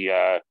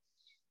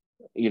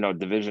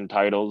division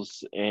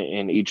titles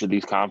in each of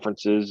these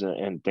conferences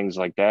and things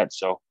like that.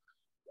 So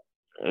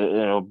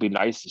it'll be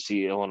nice to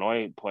see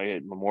Illinois play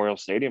at Memorial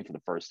Stadium for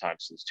the first time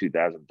since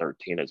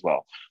 2013 as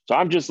well. So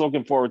I'm just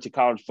looking forward to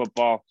college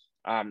football.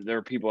 There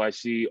are people I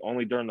see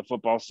only during the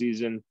football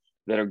season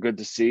that are good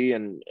to see,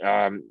 and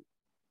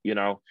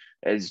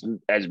as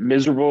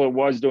miserable it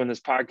was doing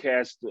this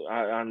podcast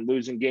on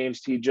losing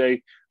games,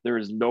 TJ, there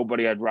is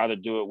nobody I'd rather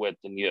do it with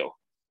than you.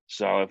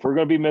 So if we're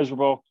going to be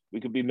miserable, we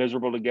could be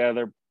miserable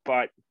together,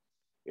 but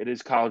it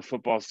is college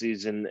football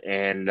season,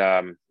 and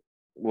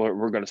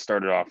we're going to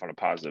start it off on a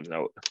positive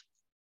note.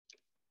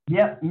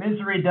 Yeah,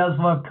 misery does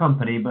love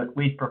company, but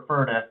we'd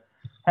prefer to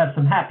have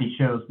some happy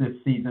shows this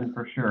season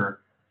for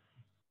sure.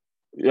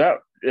 Yeah,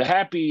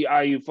 happy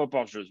IU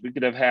football shows. We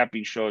could have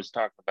happy shows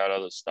talking about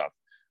other stuff.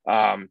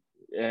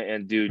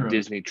 And do True.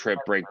 Disney trip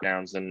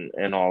breakdowns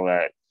and all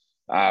that.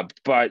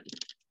 But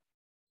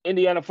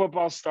Indiana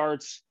football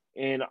starts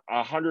in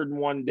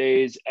 101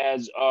 days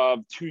as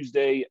of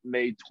Tuesday,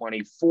 May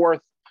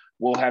 24th.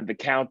 We'll have the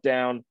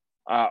countdown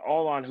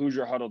all on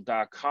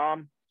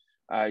HoosierHuddle.com.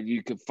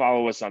 You can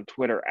follow us on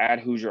Twitter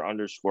at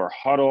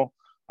Hoosier_Huddle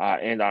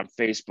and on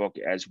Facebook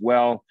as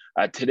well.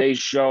 Today's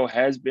show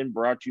has been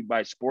brought to you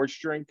by Sports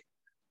Drink.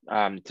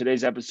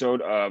 Today's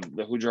episode of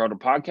the Hoosier Huddle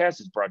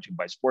podcast is brought to you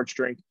by Sports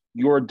Drink,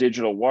 your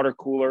digital water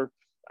cooler.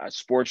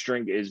 Sports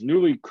Drink is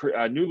newly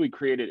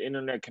created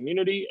internet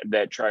community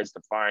that tries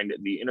to find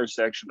the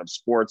intersection of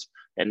sports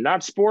and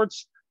not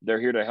sports. They're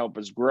here to help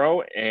us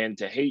grow and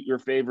to hate your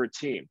favorite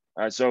team.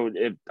 So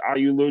if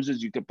IU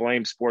loses, you could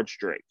blame Sports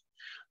Drink.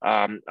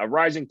 A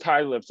rising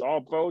tide lifts all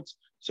boats,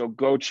 so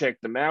go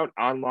check them out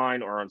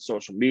online or on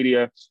social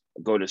media.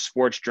 Go to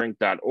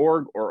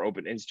sportsdrink.org or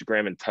open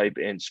Instagram and type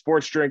in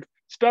Sports Drink,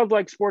 spelled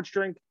like sports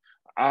drink,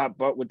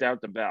 but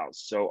without the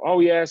vowels. So all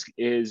we ask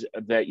is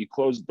that you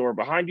close the door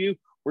behind you.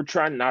 We're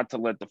trying not to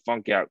let the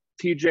funk out.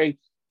 TJ,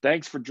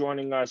 thanks for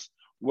joining us.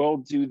 We'll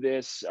do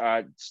this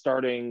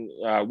starting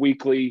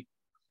weekly,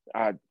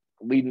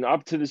 leading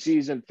up to the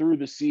season, through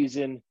the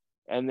season,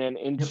 and then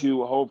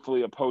into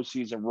hopefully a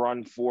postseason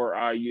run for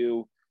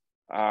IU.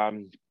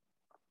 We're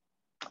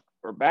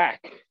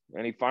back.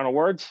 Any final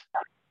words?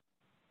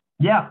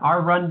 Yeah,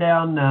 our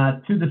rundown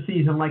to the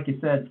season, like you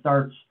said,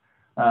 starts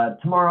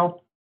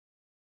tomorrow.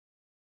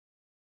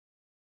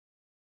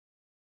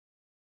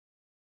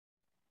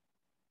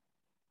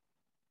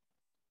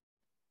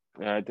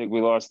 I think we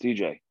lost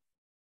TJ.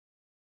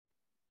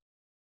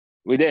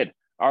 We did.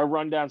 Our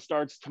rundown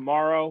starts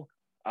tomorrow.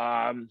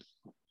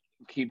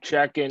 Keep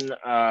checking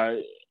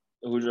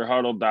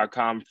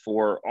HoosierHuddle.com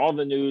for all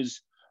the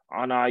news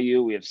on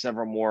IU. We have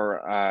several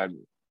more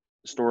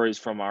stories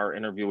from our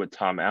interview with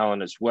Tom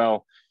Allen as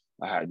well.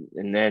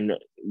 And then,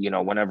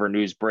 whenever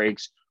news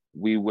breaks,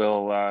 we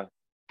will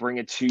bring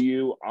it to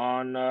you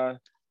on the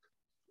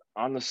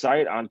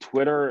site, on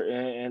Twitter,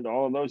 and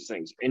all of those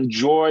things.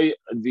 Enjoy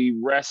the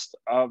rest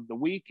of the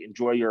week.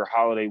 Enjoy your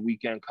holiday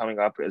weekend coming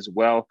up as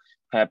well.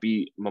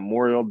 Happy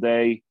Memorial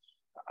Day.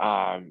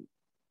 And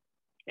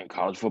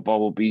college football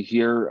will be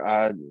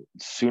here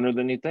sooner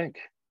than you think.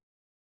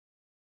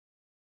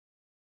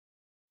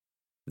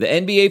 The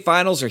NBA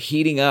Finals are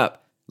heating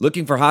up.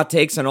 Looking for hot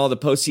takes on all the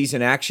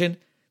postseason action?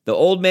 The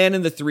Old Man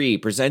and the Three,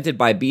 presented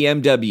by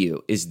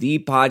BMW, is the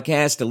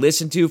podcast to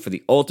listen to for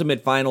the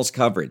ultimate finals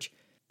coverage.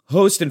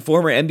 Host and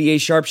former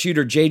NBA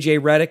sharpshooter JJ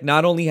Redick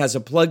not only has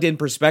a plugged-in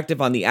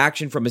perspective on the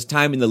action from his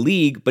time in the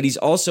league, but he's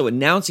also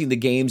announcing the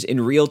games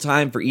in real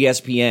time for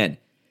ESPN.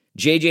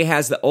 JJ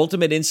has the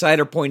ultimate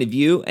insider point of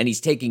view, and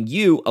he's taking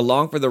you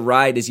along for the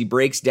ride as he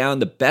breaks down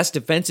the best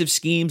defensive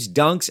schemes,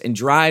 dunks, and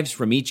drives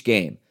from each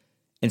game.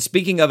 And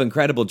speaking of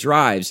incredible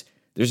drives,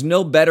 there's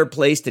no better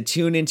place to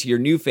tune into your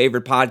new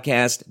favorite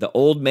podcast, The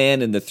Old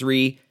Man and the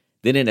Three,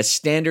 than in a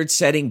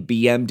standard-setting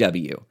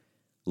BMW.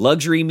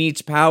 Luxury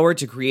meets power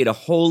to create a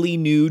wholly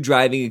new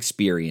driving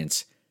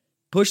experience.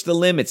 Push the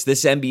limits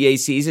this NBA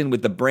season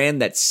with the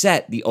brand that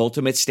set the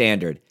ultimate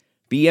standard.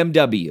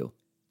 BMW,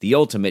 the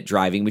ultimate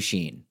driving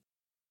machine.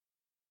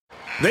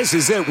 This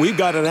is it. We've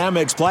got an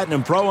Amex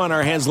Platinum Pro on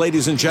our hands,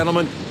 ladies and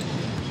gentlemen.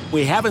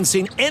 We haven't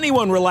seen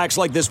anyone relax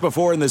like this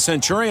before in the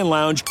Centurion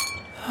Lounge.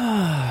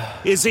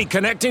 Is he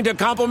connecting to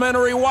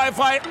complimentary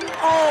Wi-Fi?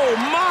 Oh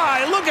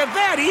my, look at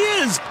that, he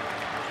is!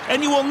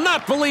 And you will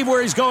not believe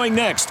where he's going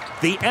next.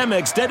 The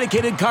Amex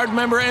dedicated card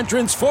member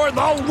entrance for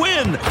the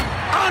win!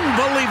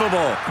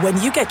 Unbelievable!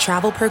 When you get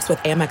travel perks with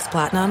Amex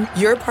Platinum,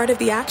 you're part of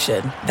the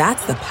action.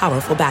 That's the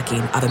powerful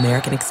backing of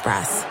American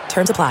Express.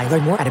 Terms apply.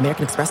 Learn more at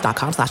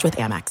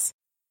americanexpress.com/withAmex.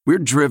 We're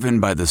driven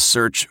by the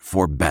search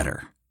for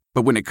better.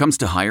 But when it comes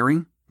to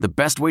hiring, the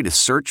best way to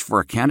search for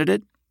a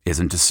candidate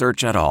isn't to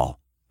search at all.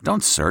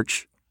 Don't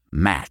search.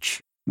 Match.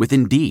 With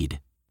Indeed.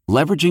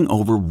 Leveraging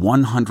over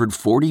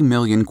 140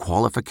 million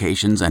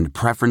qualifications and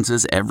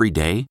preferences every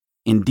day,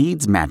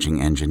 Indeed's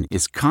matching engine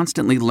is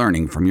constantly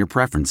learning from your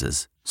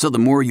preferences. So the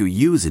more you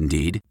use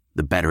Indeed,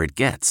 the better it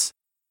gets.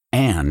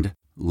 And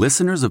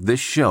listeners of this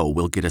show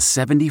will get a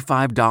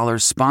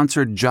 $75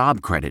 sponsored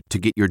job credit to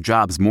get your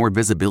jobs more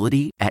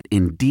visibility at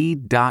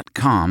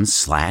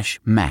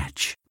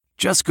Indeed.com/match.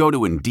 Just go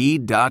to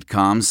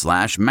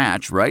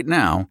Indeed.com/match right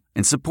now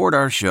and support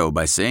our show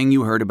by saying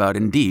you heard about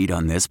Indeed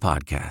on this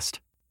podcast.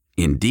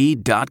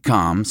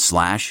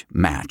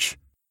 Indeed.com/match.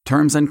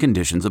 Terms and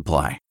conditions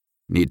apply.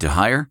 Need to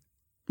hire?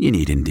 You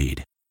need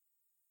Indeed.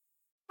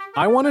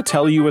 I want to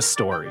tell you a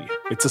story.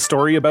 It's a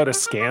story about a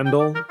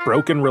scandal,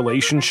 broken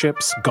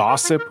relationships,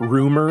 gossip,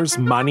 rumors,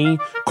 money,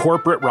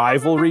 corporate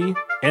rivalry,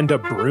 and a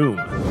broom.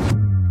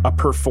 A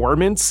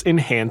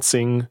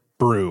performance-enhancing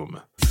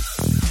broom.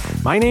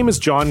 My name is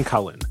John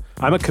Cullen.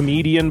 I'm a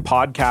comedian,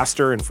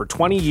 podcaster, and for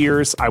 20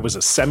 years, I was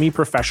a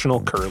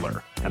semi-professional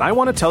curler. And I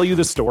want to tell you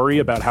the story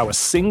about how a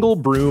single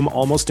broom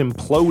almost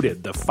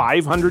imploded the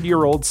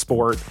 500-year-old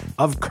sport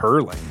of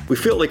curling. We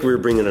felt like we were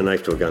bringing a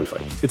knife to a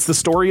gunfight. It's the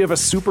story of a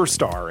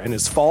superstar and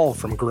his fall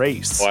from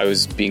grace. Well, I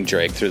was being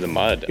dragged through the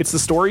mud. It's the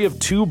story of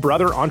two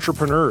brother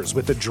entrepreneurs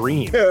with a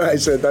dream. I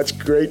said, that's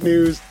great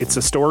news. It's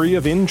a story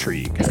of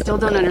intrigue. I still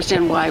don't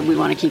understand why we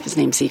want to keep his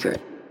name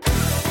secret.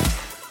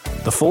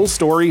 The full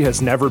story has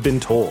never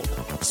been told,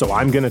 so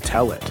I'm going to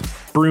tell it.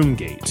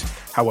 Broomgate,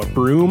 how a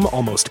broom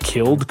almost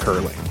killed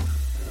curling.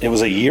 It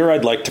was a year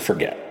I'd like to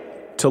forget.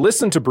 To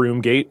listen to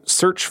Broomgate,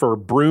 search for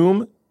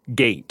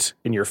Broomgate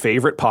in your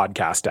favorite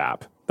podcast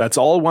app. That's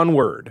all one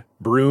word,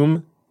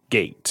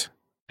 Broomgate.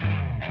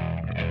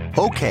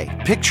 Okay,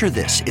 picture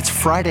this. It's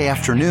Friday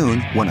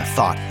afternoon when a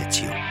thought hits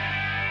you.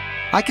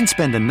 I can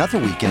spend another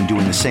weekend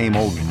doing the same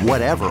old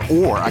whatever,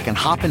 or I can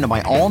hop into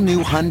my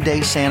all-new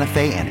Hyundai Santa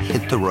Fe and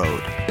hit the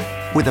road.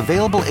 With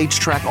available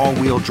H-Track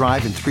all-wheel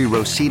drive and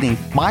 3-row seating,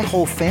 my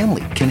whole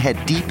family can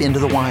head deep into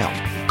the wild.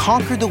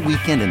 Conquer the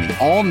weekend in the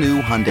all-new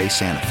Hyundai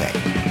Santa Fe.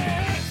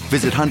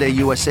 Visit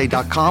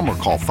HyundaiUSA.com or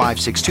call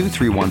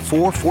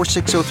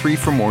 562-314-4603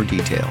 for more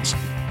details.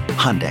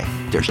 Hyundai,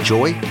 there's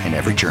joy in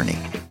every journey.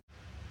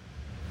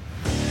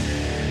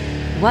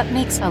 What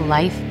makes a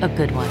life a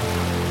good one?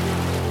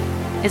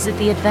 Is it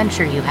the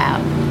adventure you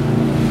have?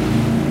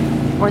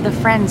 Or the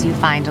friends you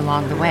find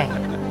along the way?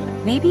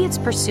 Maybe it's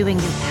pursuing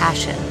your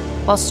passion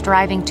while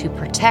striving to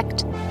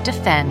protect,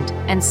 defend,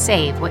 and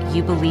save what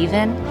you believe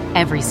in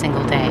every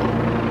single day.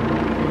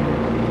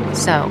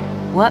 So,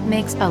 what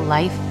makes a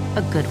life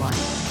a good one?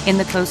 In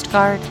the Coast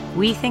Guard,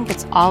 we think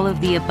it's all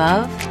of the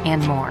above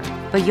and more,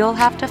 but you'll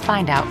have to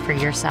find out for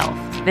yourself.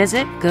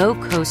 Visit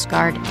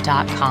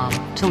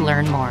GoCoastGuard.com to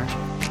learn more.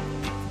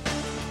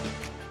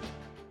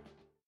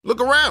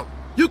 Look around.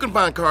 You can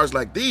find cars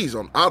like these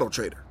on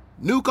AutoTrader.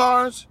 New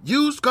cars,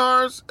 used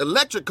cars,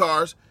 electric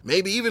cars,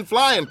 maybe even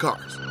flying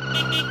cars.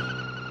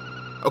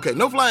 Okay,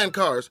 no flying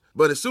cars,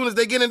 but as soon as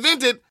they get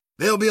invented,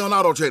 they'll be on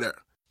AutoTrader.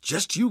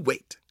 Just you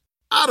wait.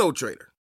 AutoTrader.